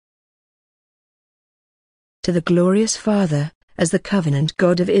to the glorious Father, as the covenant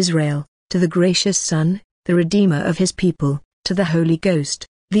God of Israel, to the gracious Son, the Redeemer of his people, to the Holy Ghost,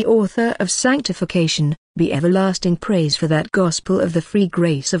 the author of sanctification, be everlasting praise for that gospel of the free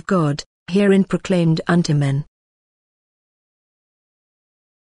grace of God, herein proclaimed unto men.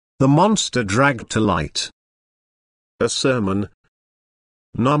 The monster dragged to light. A sermon.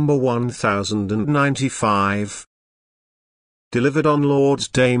 Number 1095. Delivered on Lord's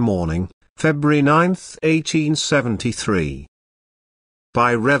Day morning, February 9, 1873.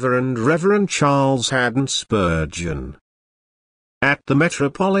 By Reverend Charles Haddon Spurgeon. At the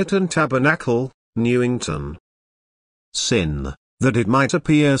Metropolitan Tabernacle, Newington. Sin, that it might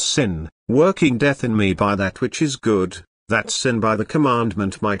appear sin, working death in me by that which is good, that sin by the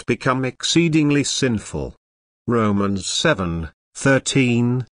commandment might become exceedingly sinful. Romans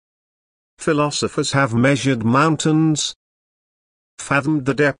 7:13. Philosophers have measured mountains, fathomed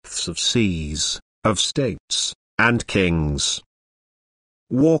the depths of seas, of states, and kings,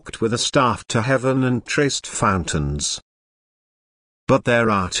 walked with a staff to heaven and traced fountains. But there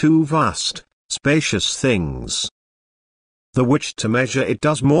are two vast, spacious things, the which to measure it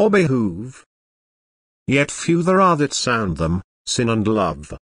does more behoove. Yet few there are that sound them, sin and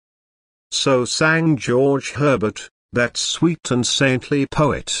love. So sang George Herbert, that sweet and saintly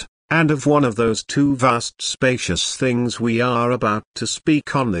poet, and of one of those two vast spacious things we are about to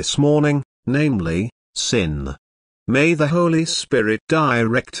speak on this morning, namely, sin. May the Holy Spirit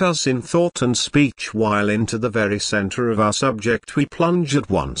direct us in thought and speech while into the very center of our subject we plunge at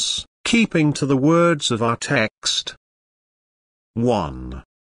once, keeping to the words of our text. 1.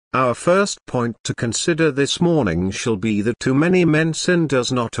 Our first point to consider this morning shall be that to many men sin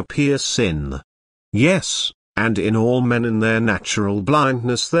does not appear sin. Yes, and in all men in their natural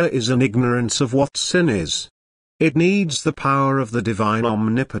blindness there is an ignorance of what sin is. It needs the power of the divine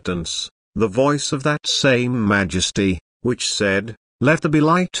omnipotence, the voice of that same majesty, which said, "Let there be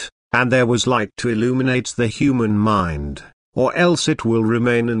light," and there was light to illuminate the human mind, or else it will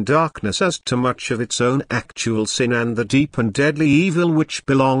remain in darkness as to much of its own actual sin and the deep and deadly evil which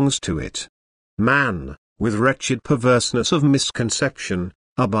belongs to it. Man, with wretched perverseness of misconception,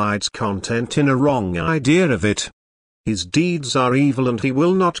 abides content in a wrong idea of it. His deeds are evil and he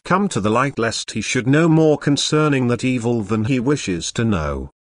will not come to the light lest he should know more concerning that evil than he wishes to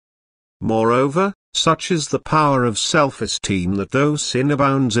know. Moreover, such is the power of self-esteem that though sin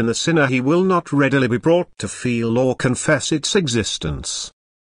abounds in a sinner he will not readily be brought to feel or confess its existence.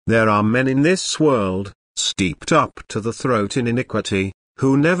 There are men in this world, steeped up to the throat in iniquity,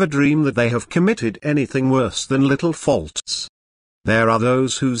 who never dream that they have committed anything worse than little faults. There are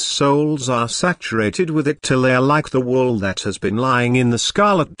those whose souls are saturated with it till they are like the wool that has been lying in the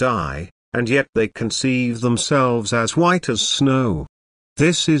scarlet dye, and yet they conceive themselves as white as snow.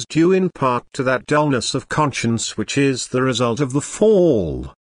 This is due in part to that dullness of conscience which is the result of the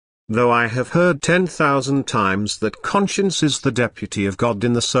fall. Though I have heard 10,000 times that conscience is the deputy of God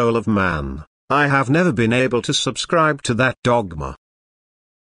in the soul of man, I have never been able to subscribe to that dogma.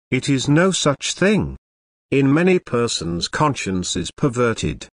 It is no such thing. In many persons conscience is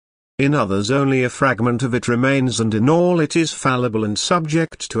perverted. In others only a fragment of it remains, and in all it is fallible and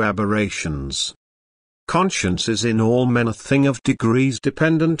subject to aberrations. Conscience is in all men a thing of degrees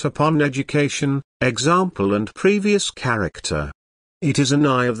dependent upon education, example and previous character. It is an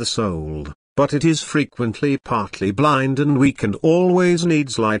eye of the soul, but it is frequently partly blind and weak and always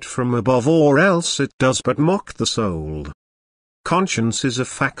needs light from above, or else it does but mock the soul. Conscience is a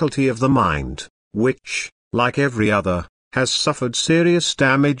faculty of the mind, which, like every other, has suffered serious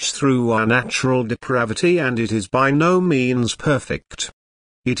damage through our natural depravity, and it is by no means perfect.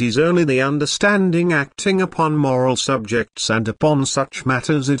 It is only the understanding acting upon moral subjects, and upon such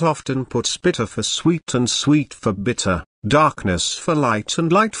matters it often puts bitter for sweet and sweet for bitter, darkness for light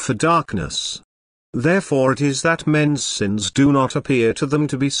and light for darkness. Therefore it is that men's sins do not appear to them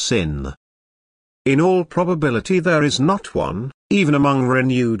to be sin. In all probability there is not one, even among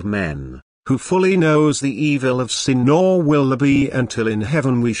renewed men, who fully knows the evil of sin, nor will there be until in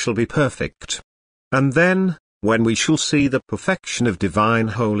heaven we shall be perfect. And then, when we shall see the perfection of divine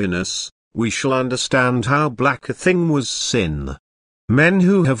holiness, we shall understand how black a thing was sin. Men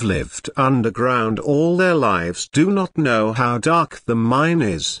who have lived underground all their lives do not know how dark the mine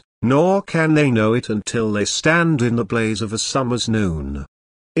is, nor can they know it until they stand in the blaze of a summer's noon.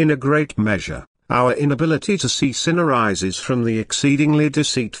 In a great measure, our inability to see sin arises from the exceedingly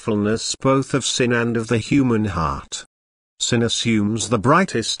deceitfulness both of sin and of the human heart. Sin assumes the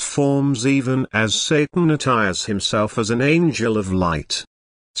brightest forms even as Satan attires himself as an angel of light.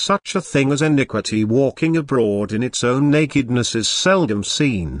 Such a thing as iniquity walking abroad in its own nakedness is seldom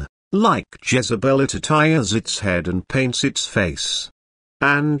seen, like Jezebel it attires its head and paints its face.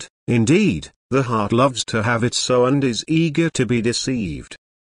 And, indeed, the heart loves to have it so and is eager to be deceived.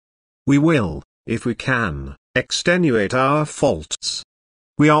 We will, if we can, extenuate our faults.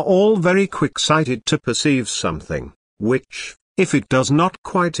 We are all very quick-sighted to perceive something, which, if it does not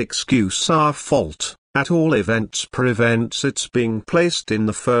quite excuse our fault, at all events prevents its being placed in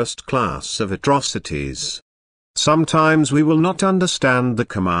the first class of atrocities. Sometimes we will not understand the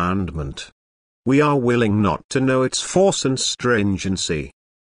commandment. We are willing not to know its force and stringency.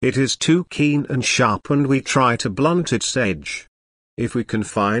 It is too keen and sharp and we try to blunt its edge. If we can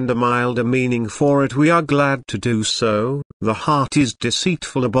find a milder meaning for it we are glad to do so. The heart is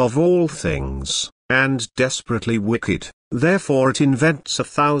deceitful above all things, and desperately wicked, therefore it invents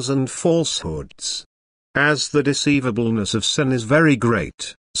 1,000 falsehoods. As the deceivableness of sin is very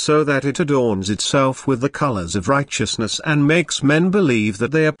great, so that it adorns itself with the colors of righteousness and makes men believe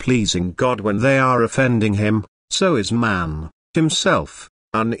that they are pleasing God when they are offending him, so is man, himself,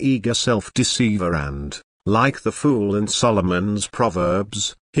 an eager self-deceiver and, like the fool in Solomon's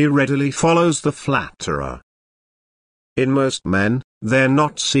Proverbs, he readily follows the flatterer. In most men, their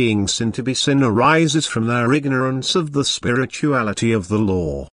not seeing sin to be sin arises from their ignorance of the spirituality of the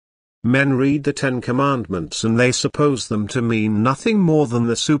law. Men read the 10 Commandments and they suppose them to mean nothing more than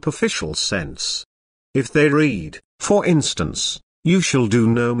the superficial sense. If they read, for instance, "You shall do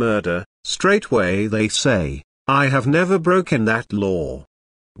no murder," straightway they say, "I have never broken that law."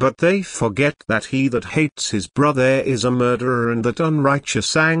 But they forget that he that hates his brother is a murderer and that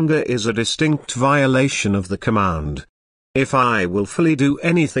unrighteous anger is a distinct violation of the command. If I wilfully do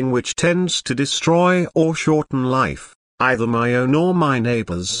anything which tends to destroy or shorten life, either my own or my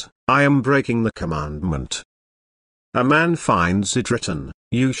neighbor's, I am breaking the commandment. A man finds it written,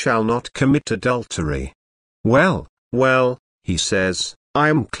 "You shall not commit adultery." Well, he says, I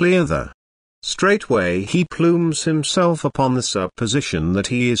am clear there. Straightway he plumes himself upon the supposition that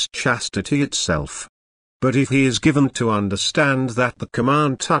he is chastity itself. But if he is given to understand that the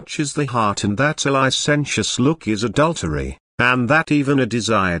command touches the heart and that a licentious look is adultery, and that even a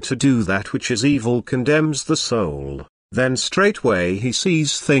desire to do that which is evil condemns the soul, then straightway he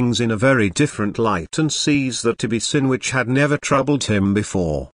sees things in a very different light and sees that to be sin which had never troubled him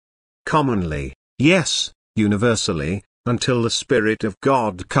before. Commonly, yes, universally, until the Spirit of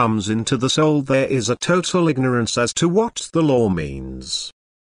God comes into the soul there is a total ignorance as to what the law means.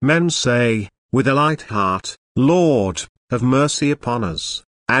 Men say, with a light heart, "Lord, have mercy upon us,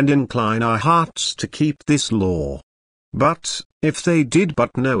 and incline our hearts to keep this law." But, if they did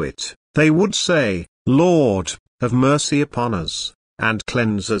but know it, they would say, "Lord, have mercy upon us, and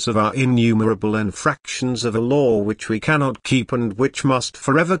cleanse us of our innumerable infractions of a law which we cannot keep and which must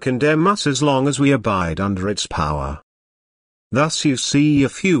forever condemn us as long as we abide under its power." Thus you see a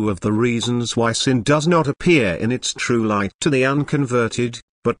few of the reasons why sin does not appear in its true light to the unconverted,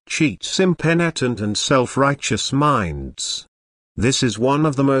 but cheats impenitent and self-righteous minds. This is one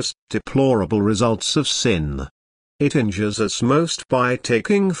of the most deplorable results of sin. It injures us most by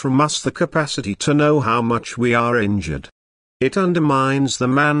taking from us the capacity to know how much we are injured. It undermines the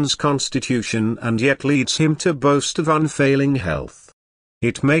man's constitution and yet leads him to boast of unfailing health.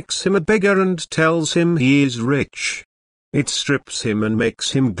 It makes him a beggar and tells him he is rich. It strips him and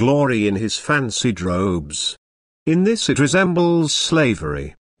makes him glory in his fancied robes. In this it resembles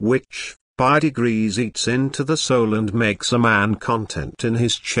slavery, which, by degrees eats into the soul and makes a man content in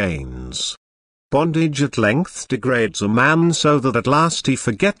his chains. Bondage at length degrades a man so that at last he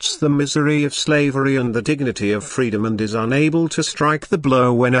forgets the misery of slavery and the dignity of freedom and is unable to strike the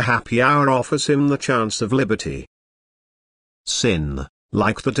blow when a happy hour offers him the chance of liberty. Sin,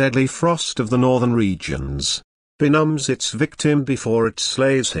 like the deadly frost of the northern regions, benumbs its victim before it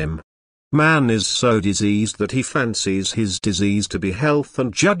slays him. Man is so diseased that he fancies his disease to be health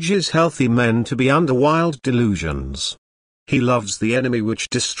and judges healthy men to be under wild delusions. He loves the enemy which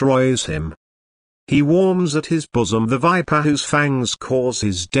destroys him. He warms at his bosom the viper whose fangs cause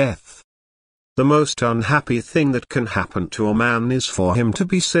his death. The most unhappy thing that can happen to a man is for him to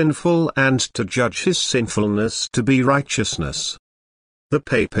be sinful and to judge his sinfulness to be righteousness. The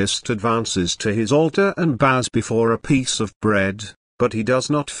papist advances to his altar and bows before a piece of bread, but he does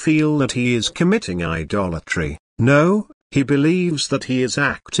not feel that he is committing idolatry. No, he believes that he is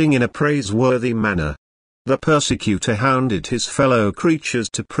acting in a praiseworthy manner. The persecutor hounded his fellow creatures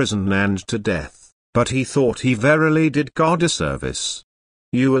to prison and to death, but he thought he verily did God a service.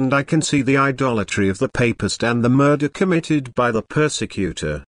 You and I can see the idolatry of the papist and the murder committed by the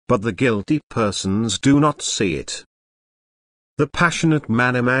persecutor, but the guilty persons do not see it. The passionate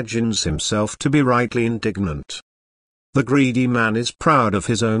man imagines himself to be rightly indignant. The greedy man is proud of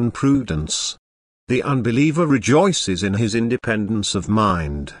his own prudence. The unbeliever rejoices in his independence of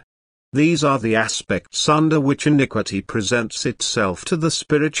mind. These are the aspects under which iniquity presents itself to the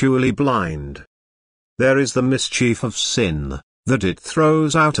spiritually blind. There is the mischief of sin, that it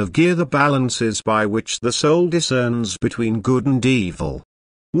throws out of gear the balances by which the soul discerns between good and evil.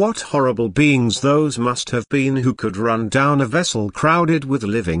 What horrible beings those must have been who could run down a vessel crowded with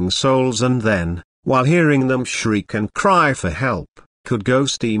living souls and then, while hearing them shriek and cry for help, could go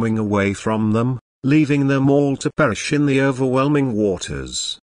steaming away from them, leaving them all to perish in the overwhelming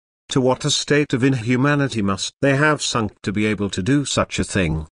waters. To what a state of inhumanity must they have sunk to be able to do such a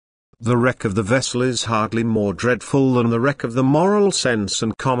thing? The wreck of the vessel is hardly more dreadful than the wreck of the moral sense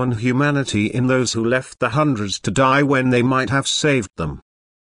and common humanity in those who left the hundreds to die when they might have saved them.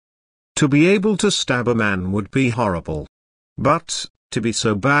 To be able to stab a man would be horrible. But, to be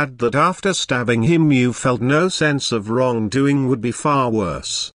so bad that after stabbing him you felt no sense of wrongdoing would be far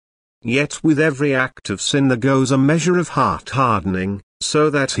worse. Yet with every act of sin there goes a measure of heart hardening,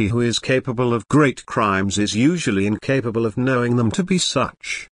 so that he who is capable of great crimes is usually incapable of knowing them to be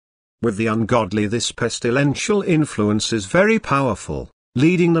such. With the ungodly this pestilential influence is very powerful,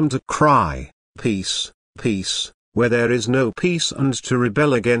 leading them to cry, "Peace, peace," where there is no peace, and to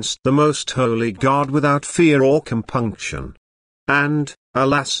rebel against the most holy God without fear or compunction. And,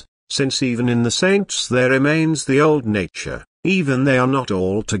 alas, since even in the saints there remains the old nature, even they are not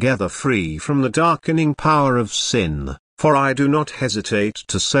altogether free from the darkening power of sin. For I do not hesitate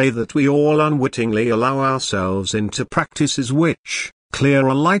to say that we all unwittingly allow ourselves into practices which,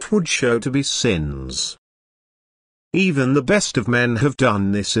 clearer light would show to be sins. Even the best of men have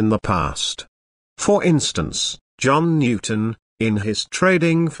done this in the past. For instance, John Newton, in his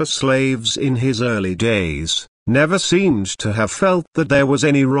trading for slaves in his early days, never seemed to have felt that there was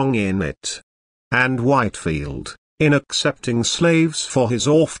any wrong in it. And Whitefield, in accepting slaves for his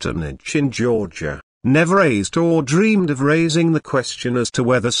orphanage in Georgia, never raised or dreamed of raising the question as to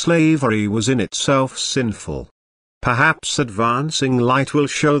whether slavery was in itself sinful. Perhaps advancing light will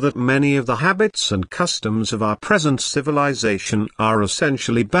show that many of the habits and customs of our present civilization are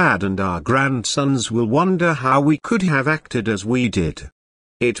essentially bad, and our grandsons will wonder how we could have acted as we did.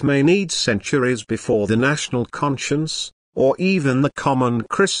 It may need centuries before the national conscience, or even the common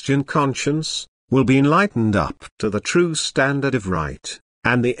Christian conscience, will be enlightened up to the true standard of right.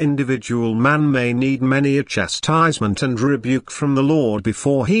 And the individual man may need many a chastisement and rebuke from the Lord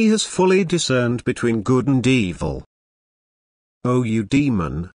before he has fully discerned between good and evil. O you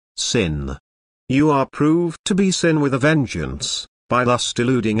demon, sin! You are proved to be sin with a vengeance, by thus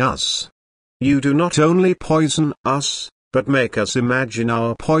deluding us. You do not only poison us, but make us imagine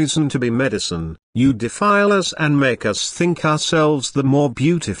our poison to be medicine. You defile us and make us think ourselves the more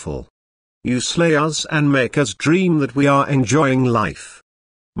beautiful. You slay us and make us dream that we are enjoying life.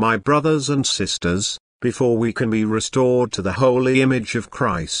 My brothers and sisters, before we can be restored to the holy image of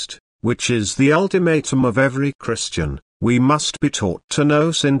Christ, which is the ultimatum of every Christian, we must be taught to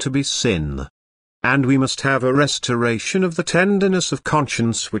know sin to be sin. And we must have a restoration of the tenderness of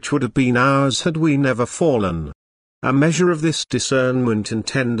conscience which would have been ours had we never fallen. A measure of this discernment and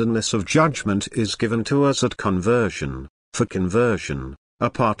tenderness of judgment is given to us at conversion, for conversion,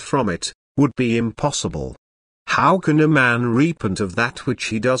 apart from it, would be impossible. How can a man repent of that which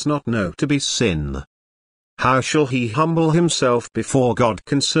he does not know to be sin? How shall he humble himself before God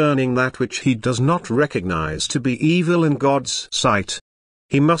concerning that which he does not recognize to be evil in God's sight?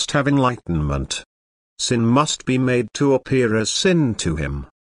 He must have enlightenment. Sin must be made to appear as sin to him.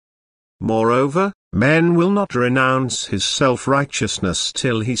 Moreover, man will not renounce his self-righteousness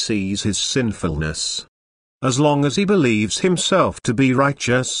till he sees his sinfulness. As long as he believes himself to be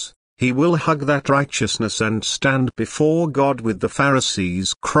righteous, he will hug that righteousness and stand before God with the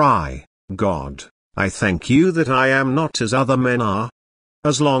Pharisees' cry, "God, I thank you that I am not as other men are."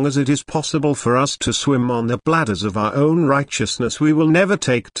 As long as it is possible for us to swim on the bladders of our own righteousness, we will never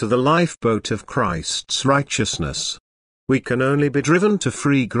take to the lifeboat of Christ's righteousness. We can only be driven to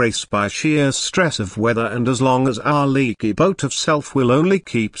free grace by sheer stress of weather, and as long as our leaky boat of self will only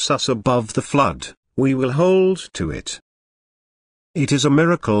keeps us above the flood, we will hold to it. It is a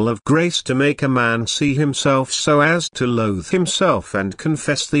miracle of grace to make a man see himself so as to loathe himself and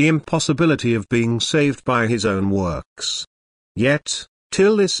confess the impossibility of being saved by his own works. Yet,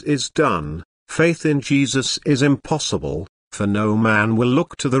 till this is done, faith in Jesus is impossible, for no man will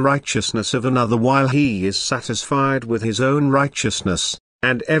look to the righteousness of another while he is satisfied with his own righteousness,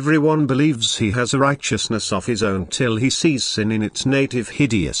 and everyone believes he has a righteousness of his own till he sees sin in its native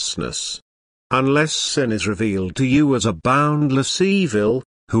hideousness. Unless sin is revealed to you as a boundless evil,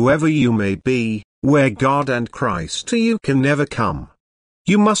 whoever you may be, where God and Christ to you can never come.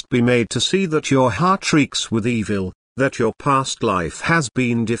 You must be made to see that your heart reeks with evil, that your past life has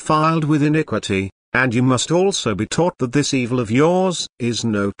been defiled with iniquity, and you must also be taught that this evil of yours is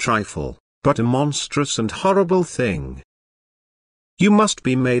no trifle, but a monstrous and horrible thing. You must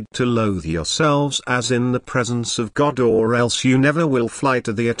be made to loathe yourselves as in the presence of God, or else you never will fly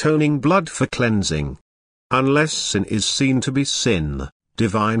to the atoning blood for cleansing. Unless sin is seen to be sin,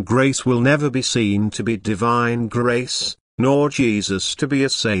 divine grace will never be seen to be divine grace, nor Jesus to be a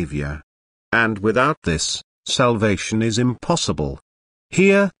Saviour. And without this, salvation is impossible.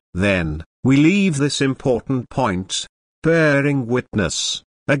 Here, then, we leave this important point, bearing witness,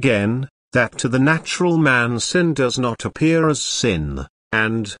 again, that to the natural man sin does not appear as sin,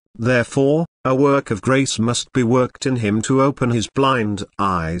 and, therefore, a work of grace must be worked in him to open his blind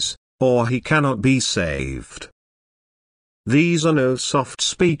eyes, or he cannot be saved. These are no soft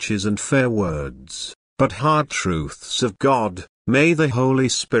speeches and fair words, but hard truths of God. May the Holy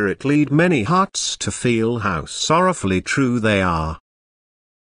Spirit lead many hearts to feel how sorrowfully true they are.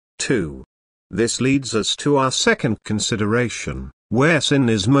 2. This leads us to our second consideration. Where sin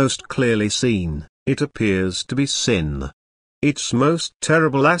is most clearly seen, it appears to be sin. Its most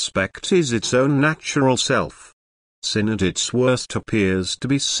terrible aspect is its own natural self. Sin at its worst appears to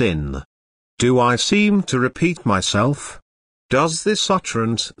be sin. Do I seem to repeat myself? Does this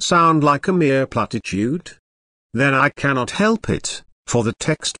utterance sound like a mere platitude? Then I cannot help it, for the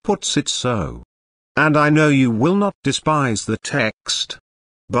text puts it so. And I know you will not despise the text.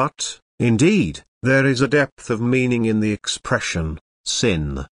 But, indeed, there is a depth of meaning in the expression,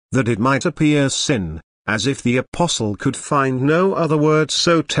 sin, that it might appear sin, as if the apostle could find no other word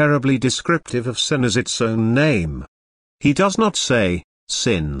so terribly descriptive of sin as its own name. He does not say,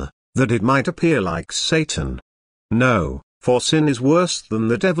 sin, that it might appear like Satan. No, for sin is worse than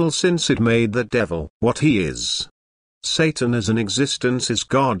the devil, since it made the devil what he is. Satan as an existence is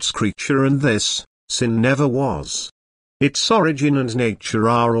God's creature, and this, sin never was. Its origin and nature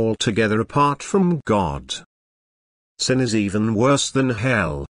are altogether apart from God. Sin is even worse than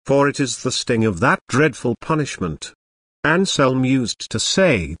hell, for it is the sting of that dreadful punishment. Anselm used to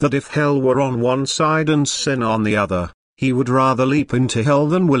say that if hell were on one side and sin on the other, he would rather leap into hell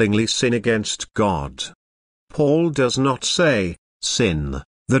than willingly sin against God. Paul does not say, sin,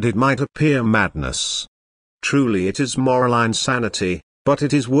 that it might appear madness. Truly it is moral insanity, but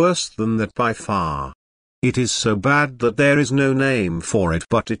it is worse than that by far. It is so bad that there is no name for it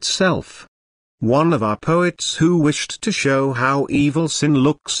but itself. One of our poets, who wished to show how evil sin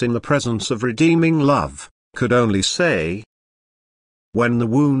looks in the presence of redeeming love, could only say, when the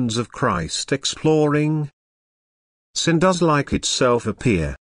wounds of Christ exploring, sin does like itself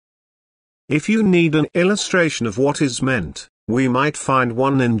appear. If you need an illustration of what is meant, we might find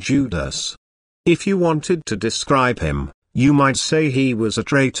one in Judas. If you wanted to describe him, you might say he was a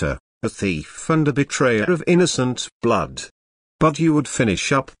traitor, a thief and a betrayer of innocent blood. But you would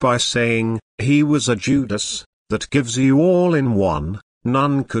finish up by saying, he was a Judas, that gives you all in one.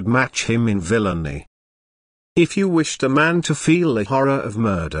 None could match him in villainy. If you wished a man to feel the horror of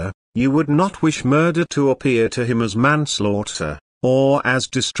murder, you would not wish murder to appear to him as manslaughter, or as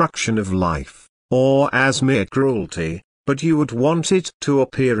destruction of life, or as mere cruelty, but you would want it to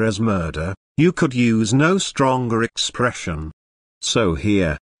appear as murder. You could use no stronger expression. So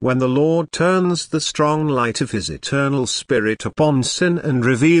here, when the Lord turns the strong light of His eternal Spirit upon sin and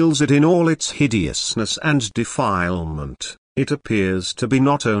reveals it in all its hideousness and defilement, it appears to be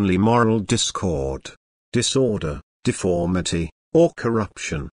not only moral discord, disorder, deformity, or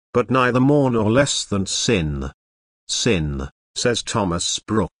corruption, but neither more nor less than sin. Sin, says Thomas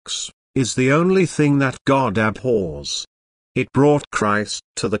Brooks, is the only thing that God abhors. It brought Christ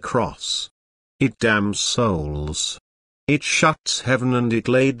to the cross. It damns souls. It shuts heaven, and it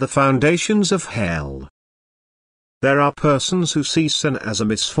laid the foundations of hell. There are persons who see sin as a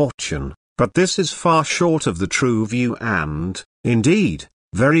misfortune, but this is far short of the true view and, indeed,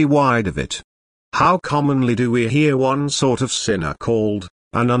 very wide of it. How commonly do we hear one sort of sinner called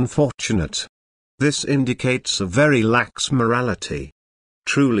an unfortunate? This indicates a very lax morality.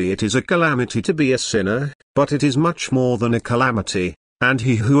 Truly it is a calamity to be a sinner, but it is much more than a calamity. And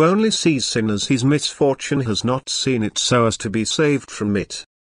he who only sees sin as his misfortune has not seen it so as to be saved from it.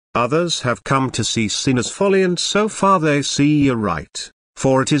 Others have come to see sin as folly, and so far they see aright,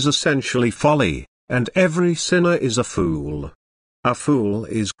 for it is essentially folly, and every sinner is a fool. A fool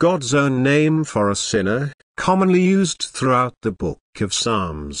is God's own name for a sinner, commonly used throughout the book of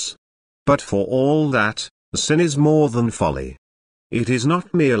Psalms. But for all that, sin is more than folly. It is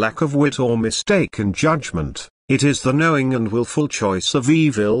not mere lack of wit or mistaken judgment. It is the knowing and willful choice of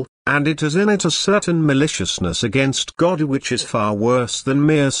evil, and it has in it a certain maliciousness against God which is far worse than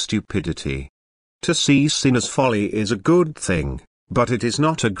mere stupidity. To see sin as folly is a good thing, but it is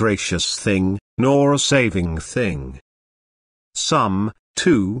not a gracious thing, nor a saving thing. Some,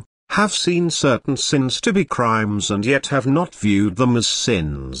 too, have seen certain sins to be crimes and yet have not viewed them as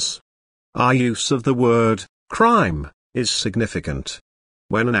sins. Our use of the word, crime, is significant.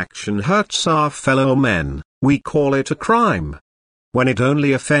 When an action hurts our fellow men, we call it a crime. When it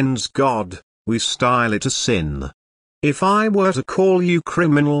only offends God, we style it a sin. If I were to call you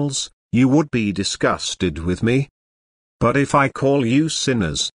criminals, you would be disgusted with me. But if I call you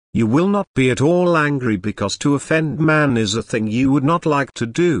sinners, you will not be at all angry, because to offend man is a thing you would not like to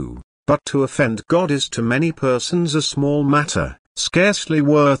do, but to offend God is to many persons a small matter, scarcely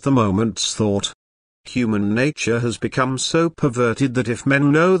worth a moment's thought. Human nature has become so perverted that if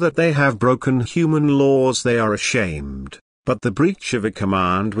men know that they have broken human laws they are ashamed, but the breach of a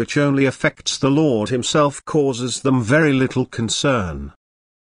command which only affects the Lord himself causes them very little concern.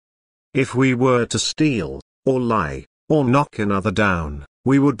 If we were to steal, or lie, or knock another down,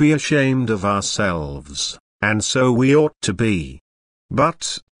 we would be ashamed of ourselves, and so we ought to be.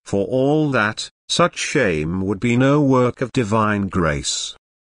 But, for all that, such shame would be no work of divine grace.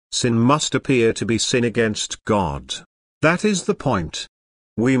 Sin must appear to be sin against God. That is the point.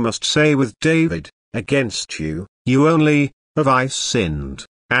 We must say with David, "Against you, you only, have I sinned,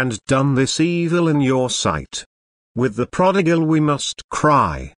 and done this evil in your sight." With the prodigal we must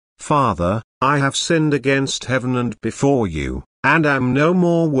cry, "Father, I have sinned against heaven and before you, and am no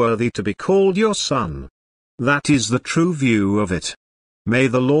more worthy to be called your son." That is the true view of it. May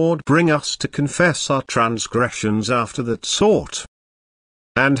the Lord bring us to confess our transgressions after that sort.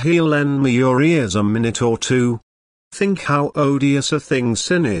 And He'll lend me your ears a minute or two. Think how odious a thing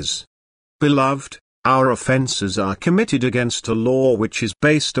sin is. Beloved, our offenses are committed against a law which is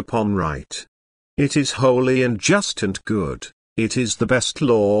based upon right. It is holy and just and good. It is the best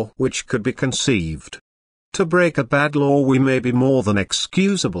law which could be conceived. To break a bad law we may be more than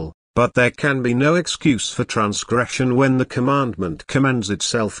excusable, but there can be no excuse for transgression when the commandment commends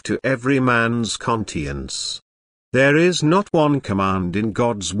itself to every man's conscience. There is not one command in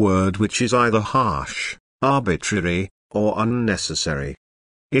God's word which is either harsh, arbitrary, or unnecessary.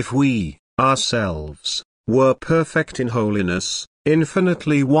 If we, ourselves, were perfect in holiness,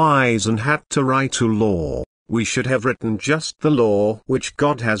 infinitely wise and had to write a law, we should have written just the law which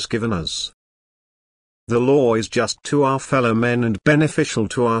God has given us. The law is just to our fellow men and beneficial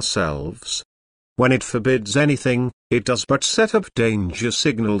to ourselves. When it forbids anything, it does but set up danger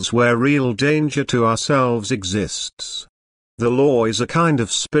signals where real danger to ourselves exists. The law is a kind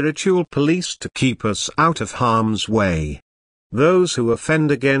of spiritual police to keep us out of harm's way. Those who offend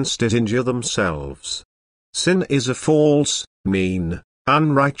against it injure themselves. Sin is a false, mean,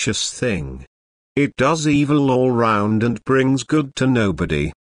 unrighteous thing. It does evil all round and brings good to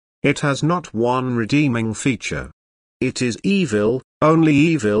nobody. It has not one redeeming feature. It is evil, only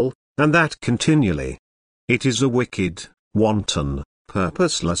evil, and that continually. It is a wicked, wanton,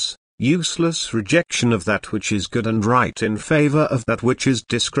 purposeless, useless rejection of that which is good and right in favor of that which is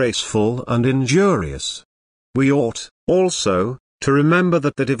disgraceful and injurious. We ought, also, to remember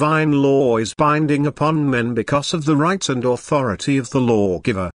that the divine law is binding upon men because of the right and authority of the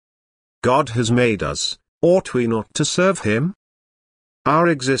lawgiver. God has made us, ought we not to serve Him? Our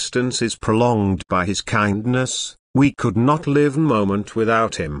existence is prolonged by His kindness, we could not live a moment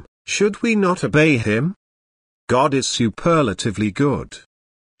without Him, should we not obey Him? God is superlatively good.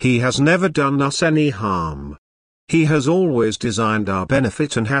 He has never done us any harm. He has always designed our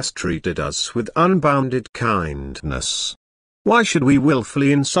benefit and has treated us with unbounded kindness. Why should we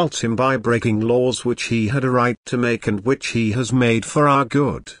willfully insult Him by breaking laws which He had a right to make and which He has made for our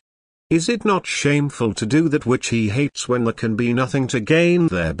good? Is it not shameful to do that which He hates when there can be nothing to gain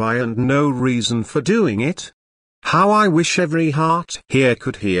thereby and no reason for doing it? How I wish every heart here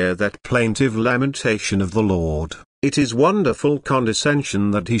could hear that plaintive lamentation of the Lord. It is wonderful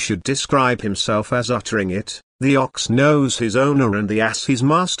condescension that He should describe Himself as uttering it. The ox knows his owner and the ass his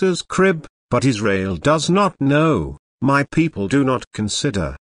master's crib, but Israel does not know, my people do not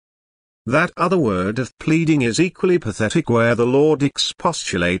consider. That other word of pleading is equally pathetic where the Lord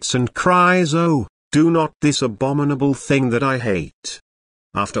expostulates and cries, "Oh, do not this abominable thing that I hate."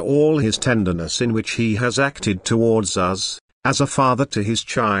 After all His tenderness in which He has acted towards us, as a father to his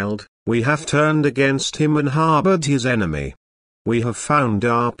child, we have turned against Him and harbored His enemy. We have found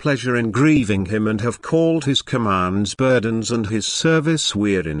our pleasure in grieving Him and have called His commands burdens and His service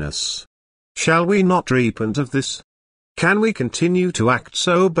weariness. Shall we not repent of this? Can we continue to act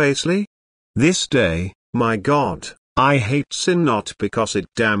so basely? This day, my God, I hate sin not because it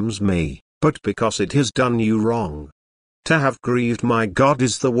damns me, but because it has done you wrong. To have grieved my God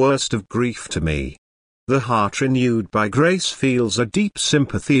is the worst of grief to me. The heart renewed by grace feels a deep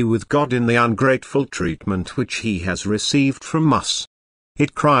sympathy with God in the ungrateful treatment which he has received from us.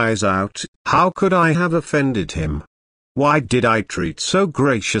 It cries out, how could I have offended him? Why did I treat so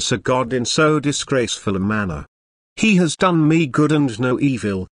gracious a God in so disgraceful a manner? He has done me good and no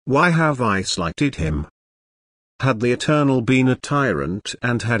evil, why have I slighted him? Had the Eternal been a tyrant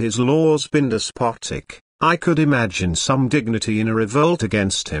and had his laws been despotic, I could imagine some dignity in a revolt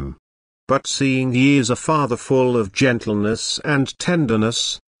against him. But seeing he is a Father full of gentleness and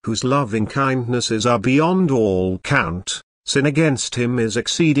tenderness, whose loving kindnesses are beyond all count, sin against him is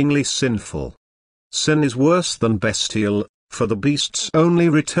exceedingly sinful. Sin is worse than bestial, for the beasts only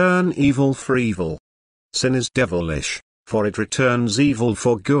return evil for evil. Sin is devilish, for it returns evil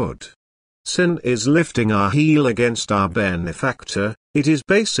for good. Sin is lifting our heel against our benefactor, it is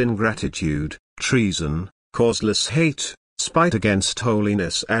base ingratitude, treason, causeless hate, spite against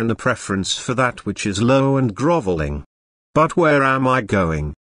holiness and a preference for that which is low and grovelling. But where am I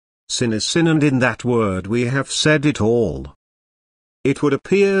going? Sin is sin, and in that word we have said it all. It would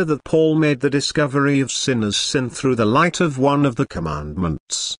appear that Paul made the discovery of sin as sin through the light of one of the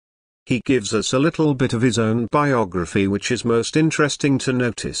commandments. He gives us a little bit of his own biography which is most interesting to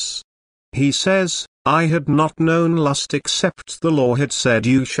notice. He says, I had not known lust except the law had said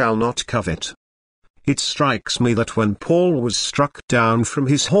you shall not covet. It strikes me that when Paul was struck down from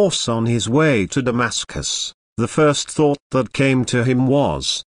his horse on his way to Damascus, the first thought that came to him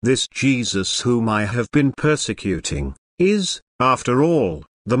was, this Jesus whom I have been persecuting, is, after all,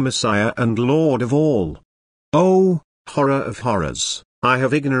 the Messiah and Lord of all. Oh, horror of horrors, I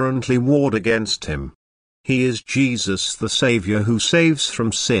have ignorantly warred against him. He is Jesus the Saviour who saves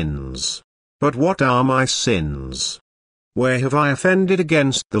from sins. But what are my sins? Where have I offended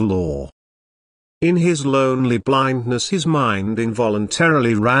against the law? In his lonely blindness his mind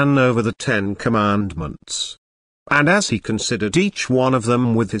involuntarily ran over the 10 Commandments. And as he considered each one of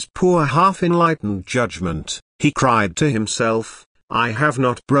them with his poor half-enlightened judgment, he cried to himself, I have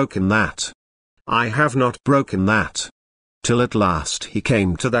not broken that. I have not broken that. Till at last he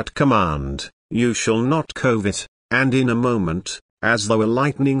came to that command, you shall not covet, and in a moment, as though a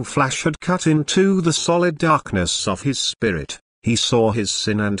lightning flash had cut into the solid darkness of his spirit, he saw his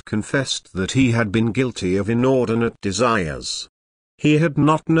sin and confessed that he had been guilty of inordinate desires. He had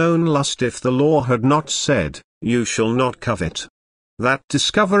not known lust if the law had not said, you shall not covet. That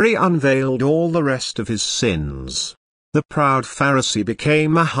discovery unveiled all the rest of his sins. The proud Pharisee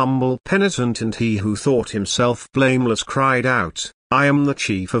became a humble penitent, and he who thought himself blameless cried out, I am the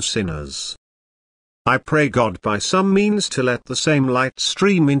chief of sinners. I pray God by some means to let the same light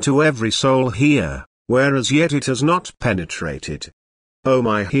stream into every soul here, whereas yet it has not penetrated. O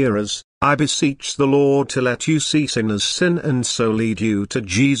my hearers, I beseech the Lord to let you see sinners sin and so lead you to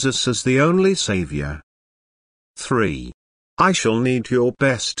Jesus as the only Saviour. 3. I shall need your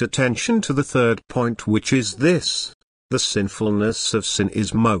best attention to the third point, which is this: the sinfulness of sin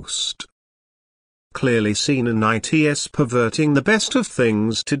is most clearly seen in its perverting the best of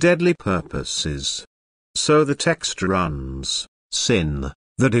things to deadly purposes. So the text runs, sin,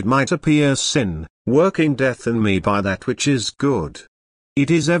 that it might appear sin, working death in me by that which is good. It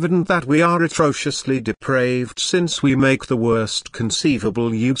is evident that we are atrociously depraved since we make the worst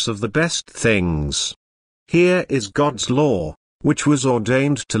conceivable use of the best things. Here is God's law, which was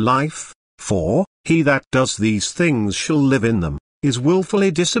ordained to life, for, he that does these things shall live in them, is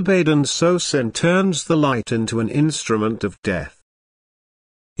wilfully disobeyed, and so sin turns the light into an instrument of death.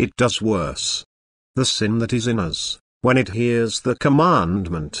 It does worse. The sin that is in us, when it hears the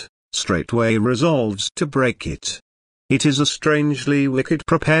commandment, straightway resolves to break it. It is a strangely wicked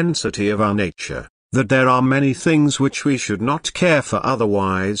propensity of our nature, that there are many things which we should not care for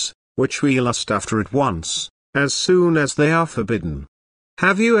otherwise, which we lust after at once, as soon as they are forbidden.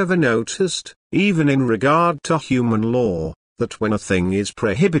 Have you ever noticed, even in regard to human law, that when a thing is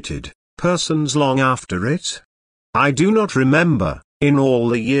prohibited, persons long after it? I do not remember, in all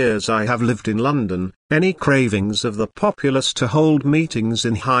the years I have lived in London, any cravings of the populace to hold meetings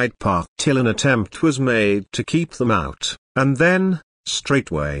in Hyde Park till an attempt was made to keep them out, and then,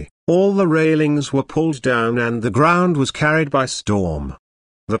 straightway, all the railings were pulled down and the ground was carried by storm.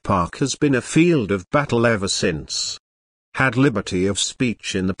 The park has been a field of battle ever since. Had liberty of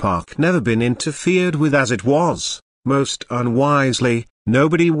speech in the park never been interfered with as it was, most unwisely,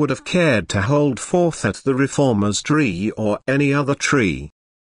 nobody would have cared to hold forth at the Reformers' tree or any other tree.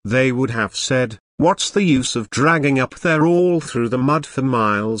 They would have said, What's the use of dragging up there all through the mud for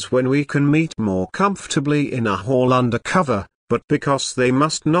miles when we can meet more comfortably in a hall under cover? But because they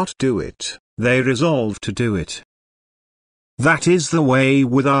must not do it, they resolve to do it. That is the way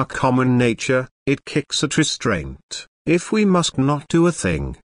with our common nature, it kicks at restraint. If we must not do a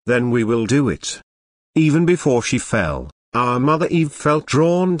thing, then we will do it. Even before she fell, our mother Eve felt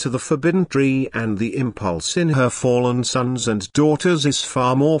drawn to the forbidden tree, and the impulse in her fallen sons and daughters is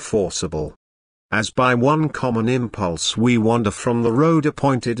far more forcible. As by one common impulse we wander from the road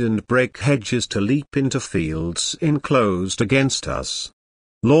appointed and break hedges to leap into fields enclosed against us.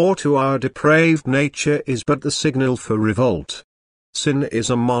 Law to our depraved nature is but the signal for revolt. Sin is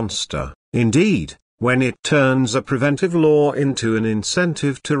a monster, indeed, when it turns a preventive law into an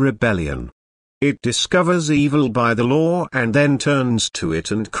incentive to rebellion. It discovers evil by the law and then turns to it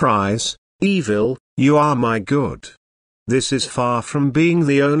and cries, "Evil, you are my good." This is far from being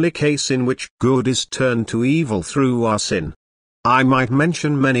the only case in which good is turned to evil through our sin. I might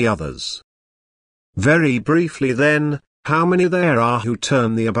mention many others. Very briefly then, how many there are who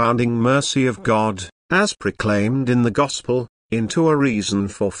turn the abounding mercy of God, as proclaimed in the Gospel, into a reason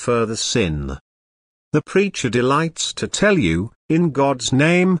for further sin. The preacher delights to tell you, in God's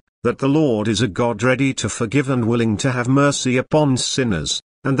name, that the Lord is a God ready to forgive and willing to have mercy upon sinners,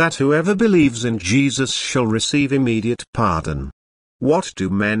 and that whoever believes in Jesus shall receive immediate pardon. What do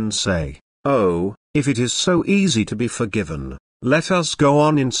men say? Oh, if it is so easy to be forgiven, let us go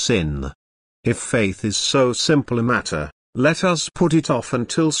on in sin. If faith is so simple a matter, let us put it off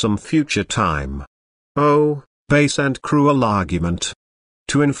until some future time. Oh, base and cruel argument!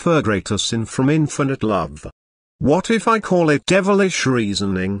 To infer greater sin from infinite love. What if I call it devilish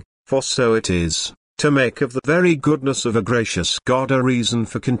reasoning, for so it is, to make of the very goodness of a gracious God a reason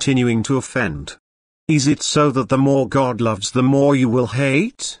for continuing to offend? Is it so that the more God loves the more you will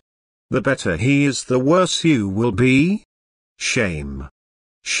hate? The better He is the worse you will be? Shame!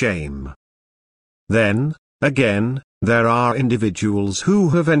 Shame! Then, again, there are individuals who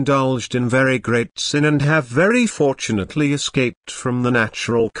have indulged in very great sin and have very fortunately escaped from the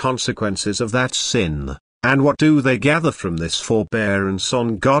natural consequences of that sin, and what do they gather from this forbearance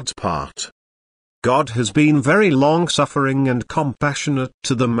on God's part? God has been very long-suffering and compassionate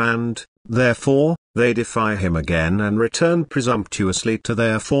to them, and, therefore, they defy Him again and return presumptuously to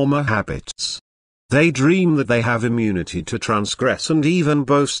their former habits. They dream that they have immunity to transgress and even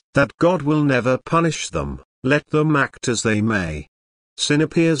boast that God will never punish them, let them act as they may. Sin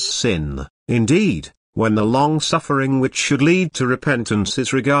appears sin, indeed, when the long-suffering which should lead to repentance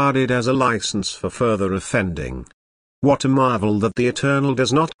is regarded as a license for further offending. What a marvel that the Eternal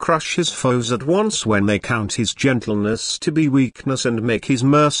does not crush His foes at once when they count His gentleness to be weakness and make His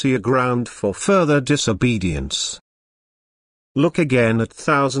mercy a ground for further disobedience. Look again at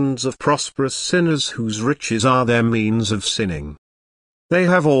thousands of prosperous sinners whose riches are their means of sinning. They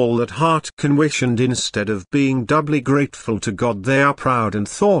have all that heart can wish, and instead of being doubly grateful to God they are proud and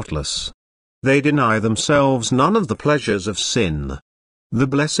thoughtless. They deny themselves none of the pleasures of sin. The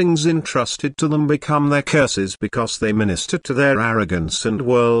blessings entrusted to them become their curses because they minister to their arrogance and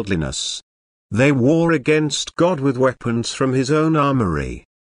worldliness. They war against God with weapons from His own armory.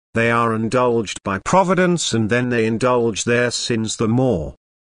 They are indulged by providence and then they indulge their sins the more.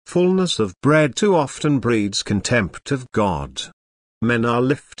 Fullness of bread too often breeds contempt of God. Men are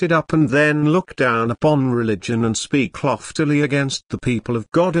lifted up and then look down upon religion and speak loftily against the people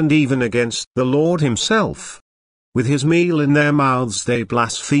of God and even against the Lord Himself. With His meal in their mouths they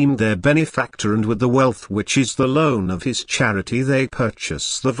blaspheme their benefactor, and with the wealth which is the loan of His charity they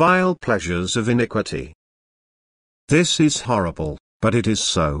purchase the vile pleasures of iniquity. This is horrible, but it is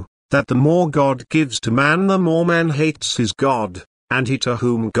so, that the more God gives to man the more man hates his God, and he to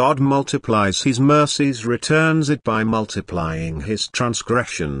whom God multiplies His mercies returns it by multiplying his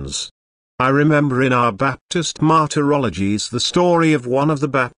transgressions. I remember in our Baptist martyrologies the story of one of the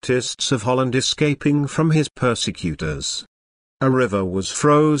Baptists of Holland escaping from his persecutors. A river was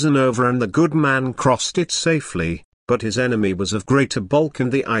frozen over and the good man crossed it safely, but his enemy was of greater bulk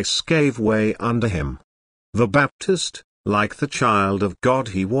and the ice gave way under him. The Baptist, like the child of God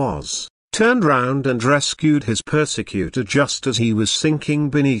he was, turned round and rescued his persecutor just as he was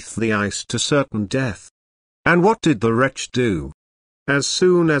sinking beneath the ice to certain death. And what did the wretch do? As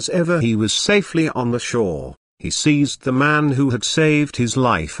soon as ever he was safely on the shore, he seized the man who had saved his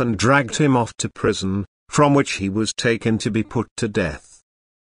life and dragged him off to prison, from which he was taken to be put to death.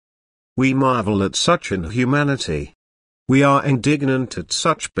 We marvel at such inhumanity. We are indignant at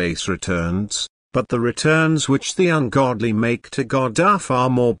such base returns, but the returns which the ungodly make to God are far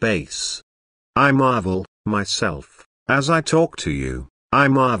more base. I marvel, myself, as I talk to you, I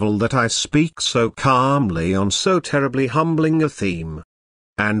marvel that I speak so calmly on so terribly humbling a theme.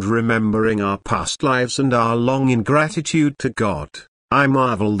 And remembering our past lives and our long ingratitude to God, I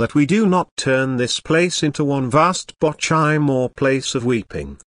marvel that we do not turn this place into one vast botchime or place of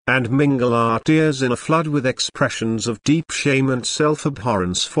weeping, and mingle our tears in a flood with expressions of deep shame and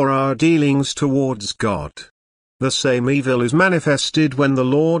self-abhorrence for our dealings towards God. The same evil is manifested when the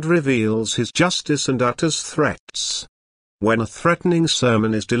Lord reveals his justice and utters threats. When a threatening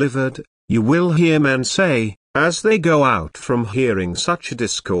sermon is delivered, you will hear men say, as they go out from hearing such a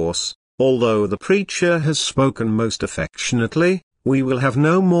discourse, although the preacher has spoken most affectionately, we will have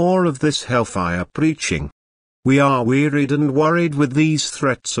no more of this hellfire preaching. We are wearied and worried with these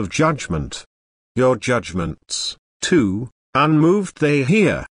threats of judgment. Your judgments, too, unmoved they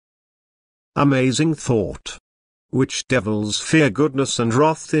hear. Amazing thought! Which devils fear goodness and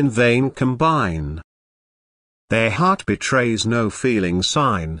wrath in vain combine. Their heart betrays no feeling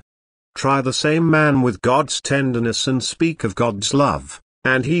sign. Try the same man with God's tenderness and speak of God's love,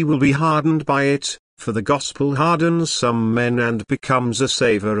 and he will be hardened by it, for the gospel hardens some men and becomes a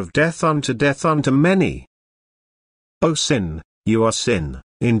savour of death unto many. O sin, you are sin,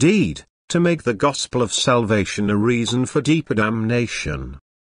 indeed, to make the gospel of salvation a reason for deeper damnation.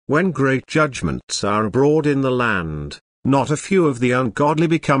 When great judgments are abroad in the land, not a few of the ungodly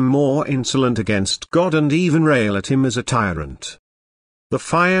become more insolent against God and even rail at him as a tyrant. The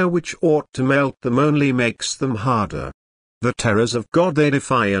fire which ought to melt them only makes them harder. The terrors of God they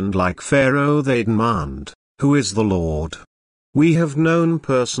defy, and like Pharaoh they demand, "Who is the Lord?" We have known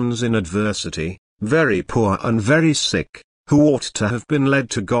persons in adversity, very poor and very sick, who ought to have been led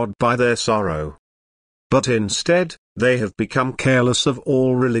to God by their sorrow. But instead, they have become careless of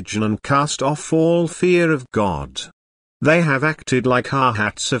all religion and cast off all fear of God. They have acted like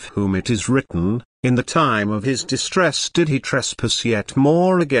Ahats, of whom it is written, "In the time of his distress did he trespass yet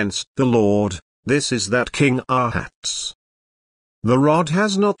more against the Lord." This is that King Ahats. The rod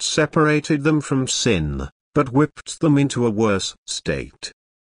has not separated them from sin, but whipped them into a worse state.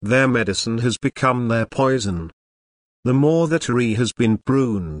 Their medicine has become their poison. The more the tree has been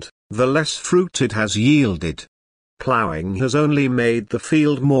pruned, the less fruit it has yielded. Ploughing has only made the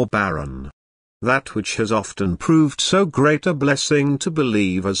field more barren. That which has often proved so great a blessing to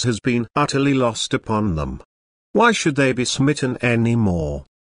believers has been utterly lost upon them. Why should they be smitten any more?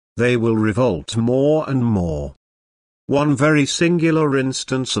 They will revolt more and more. One very singular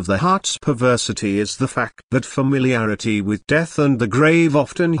instance of the heart's perversity is the fact that familiarity with death and the grave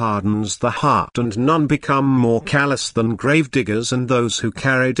often hardens the heart, and none become more callous than grave diggers and those who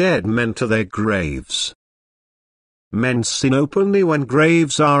carry dead men to their graves. Men sin openly when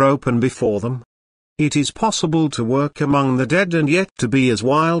graves are open before them. It is possible to work among the dead and yet to be as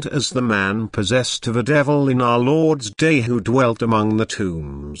wild as the man possessed of a devil in our Lord's day who dwelt among the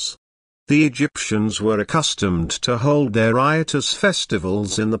tombs. The Egyptians were accustomed to hold their riotous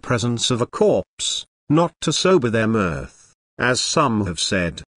festivals in the presence of a corpse, not to sober their mirth, as some have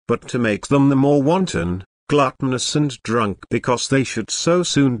said, but to make them the more wanton, gluttonous and drunk because they should so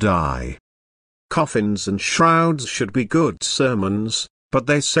soon die. Coffins and shrouds should be good sermons, but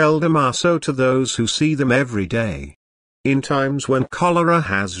they seldom are so to those who see them every day. In times when cholera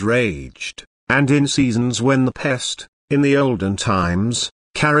has raged, and in seasons when the pest, in the olden times,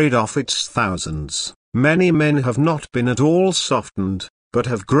 carried off its thousands, many men have not been at all softened, but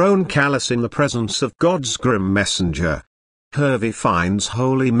have grown callous in the presence of God's grim messenger. Hervey finds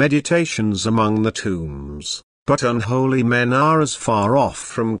holy meditations among the tombs, but unholy men are as far off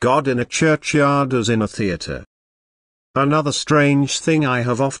from God in a churchyard as in a theatre. Another strange thing I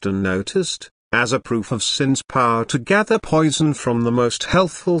have often noticed, as a proof of sin's power to gather poison from the most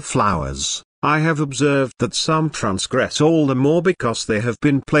healthful flowers, I have observed that some transgress all the more because they have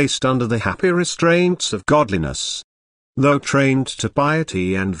been placed under the happy restraints of godliness. Though trained to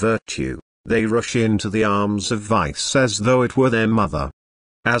piety and virtue, they rush into the arms of vice as though it were their mother.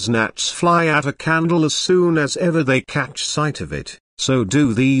 As gnats fly at a candle as soon as ever they catch sight of it, so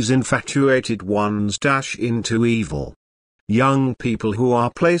do these infatuated ones dash into evil. Young people who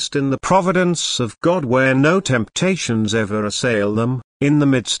are placed in the providence of God where no temptations ever assail them, in the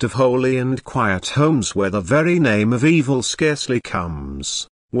midst of holy and quiet homes where the very name of evil scarcely comes,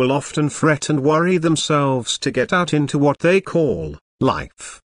 will often fret and worry themselves to get out into what they call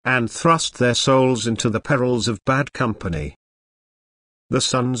life, and thrust their souls into the perils of bad company. The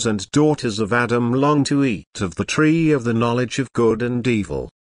sons and daughters of Adam long to eat of the tree of the knowledge of good and evil.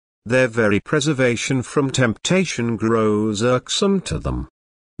 Their very preservation from temptation grows irksome to them.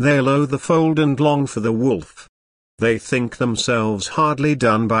 They loathe the fold and long for the wolf. They think themselves hardly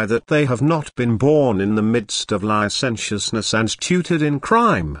done by that they have not been born in the midst of licentiousness and tutored in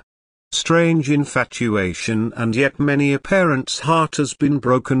crime. Strange infatuation, and yet many a parent's heart has been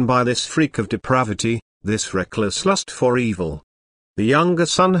broken by this freak of depravity, this reckless lust for evil. The younger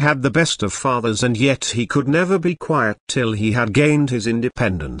son had the best of fathers, and yet he could never be quiet till he had gained his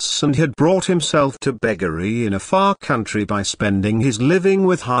independence and had brought himself to beggary in a far country by spending his living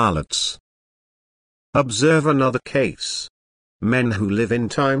with harlots. Observe another case. Men who live in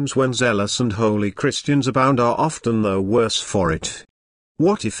times when zealous and holy Christians abound are often the worse for it.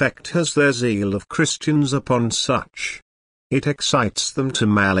 What effect has their zeal of Christians upon such? It excites them to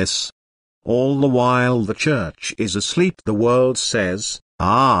malice. All the while the church is asleep, the world says,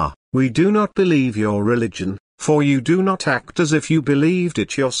 "Ah, we do not believe your religion, for you do not act as if you believed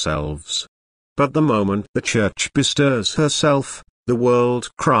it yourselves." But the moment the church bestirs herself, the world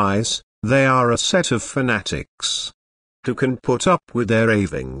cries, "They are a set of fanatics. Who can put up with their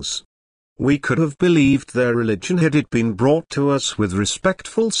ravings?" We could have believed their religion had it been brought to us with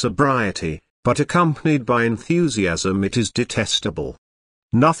respectful sobriety, but accompanied by enthusiasm it is detestable.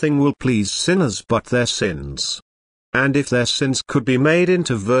 Nothing will please sinners but their sins. And if their sins could be made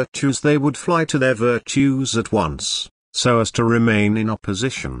into virtues, they would fly to their virtues at once, so as to remain in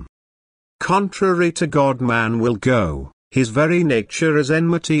opposition. Contrary to God man will go, his very nature is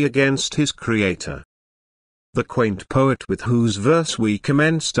enmity against his Creator. The quaint poet with whose verse we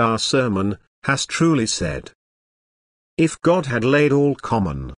commenced our sermon, has truly said, "If God had laid all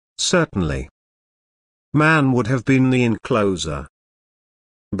common, certainly man would have been the encloser.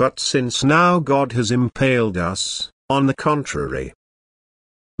 But since now God has impaled us, on the contrary,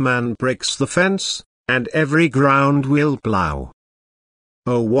 man breaks the fence, and every ground will plough.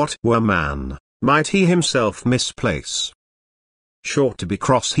 Oh, what were man, might he himself misplace? Sure to be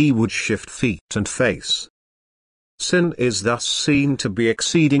cross he would shift feet and face." Sin is thus seen to be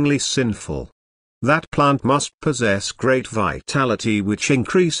exceedingly sinful. That plant must possess great vitality which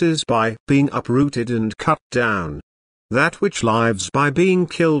increases by being uprooted and cut down. That which lives by being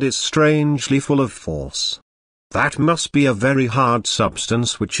killed is strangely full of force. That must be a very hard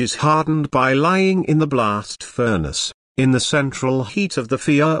substance which is hardened by lying in the blast furnace, in the central heat of the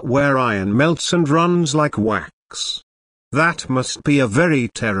fire where iron melts and runs like wax. That must be a very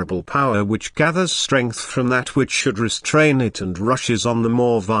terrible power which gathers strength from that which should restrain it and rushes on the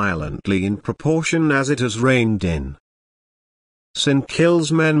more violently in proportion as it has reined in. Sin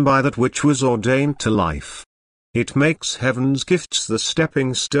kills men by that which was ordained to life. It makes heaven's gifts the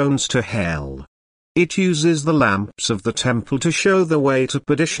stepping stones to hell. It uses the lamps of the temple to show the way to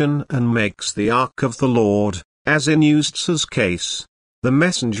perdition and makes the ark of the Lord, as in Eustace's case, the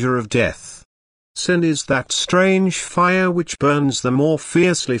messenger of death. Sin is that strange fire which burns the more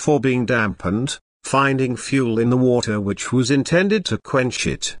fiercely for being dampened, finding fuel in the water which was intended to quench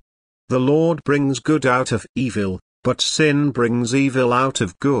it. The Lord brings good out of evil, but sin brings evil out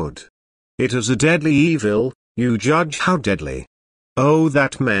of good. It is a deadly evil, you judge how deadly. Oh,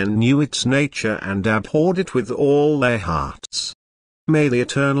 that men knew its nature and abhorred it with all their hearts. May the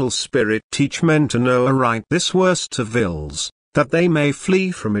Eternal Spirit teach men to know aright this worst of ills, that they may flee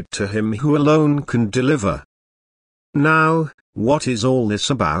from it to him who alone can deliver. Now, what is all this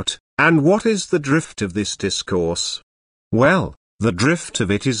about, and what is the drift of this discourse? Well, the drift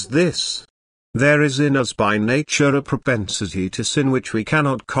of it is this. There is in us by nature a propensity to sin which we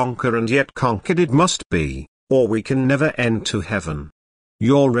cannot conquer, and yet conquered it must be, or we can never enter heaven.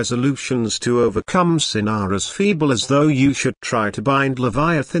 Your resolutions to overcome sin are as feeble as though you should try to bind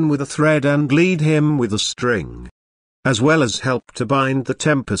Leviathan with a thread and lead him with a string. As well as help to bind the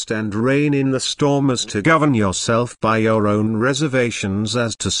tempest and rein in the storm as to govern yourself by your own reservations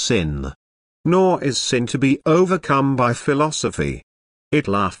as to sin. Nor is sin to be overcome by philosophy. It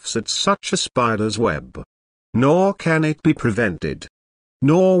laughs at such a spider's web. Nor can it be prevented.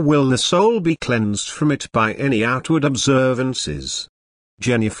 Nor will the soul be cleansed from it by any outward observances.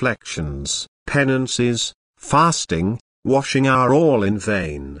 Genuflections, penances, fasting, washing are all in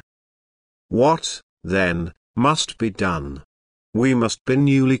vain. What, then, must be done? We must be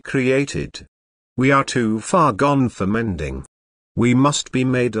newly created. We are too far gone for mending. We must be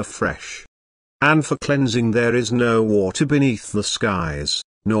made afresh. And for cleansing there is no water beneath the skies,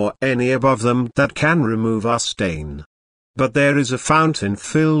 nor any above them that can remove our stain. But there is a fountain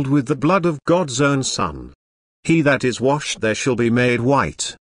filled with the blood of God's own Son. He that is washed there shall be made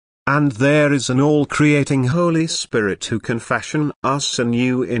white. And there is an all-creating Holy Spirit who can fashion us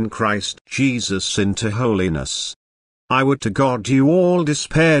anew in Christ Jesus into holiness. I would to God you all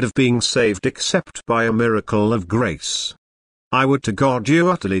despaired of being saved except by a miracle of grace. I would to God you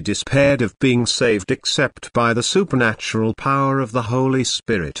utterly despaired of being saved except by the supernatural power of the Holy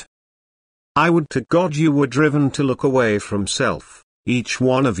Spirit. I would to God you were driven to look away from self, each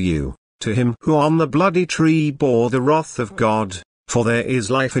one of you, to him who on the bloody tree bore the wrath of God, for there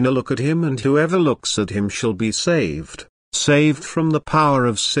is life in a look at him, and whoever looks at him shall be saved, saved from the power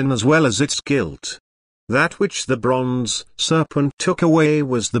of sin as well as its guilt. That which the bronze serpent took away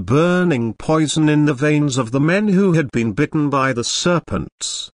was the burning poison in the veins of the men who had been bitten by the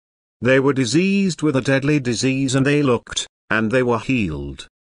serpents. They were diseased with a deadly disease, and they looked, and they were healed.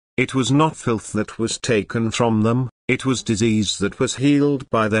 It was not filth that was taken from them, it was disease that was healed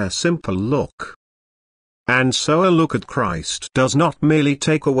by their simple look. And so a look at Christ does not merely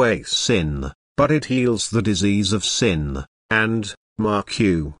take away sin, but it heals the disease of sin, and, mark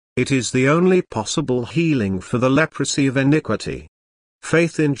you, it is the only possible healing for the leprosy of iniquity.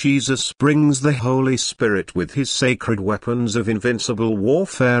 Faith in Jesus brings the Holy Spirit with his sacred weapons of invincible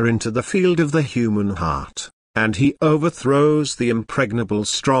warfare into the field of the human heart, and he overthrows the impregnable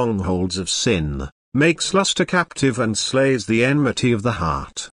strongholds of sin, makes lust a captive, and slays the enmity of the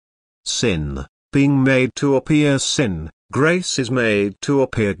heart. Sin, being made to appear sin, grace is made to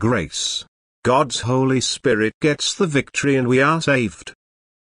appear grace. God's Holy Spirit gets the victory and we are saved.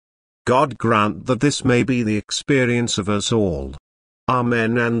 God grant that this may be the experience of us all.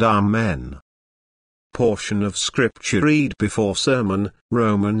 Amen and Amen. Portion of Scripture read before sermon,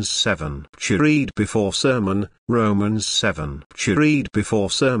 Romans 7. Read before sermon, Romans 7. Read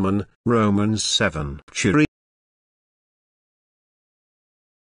before sermon, Romans 7.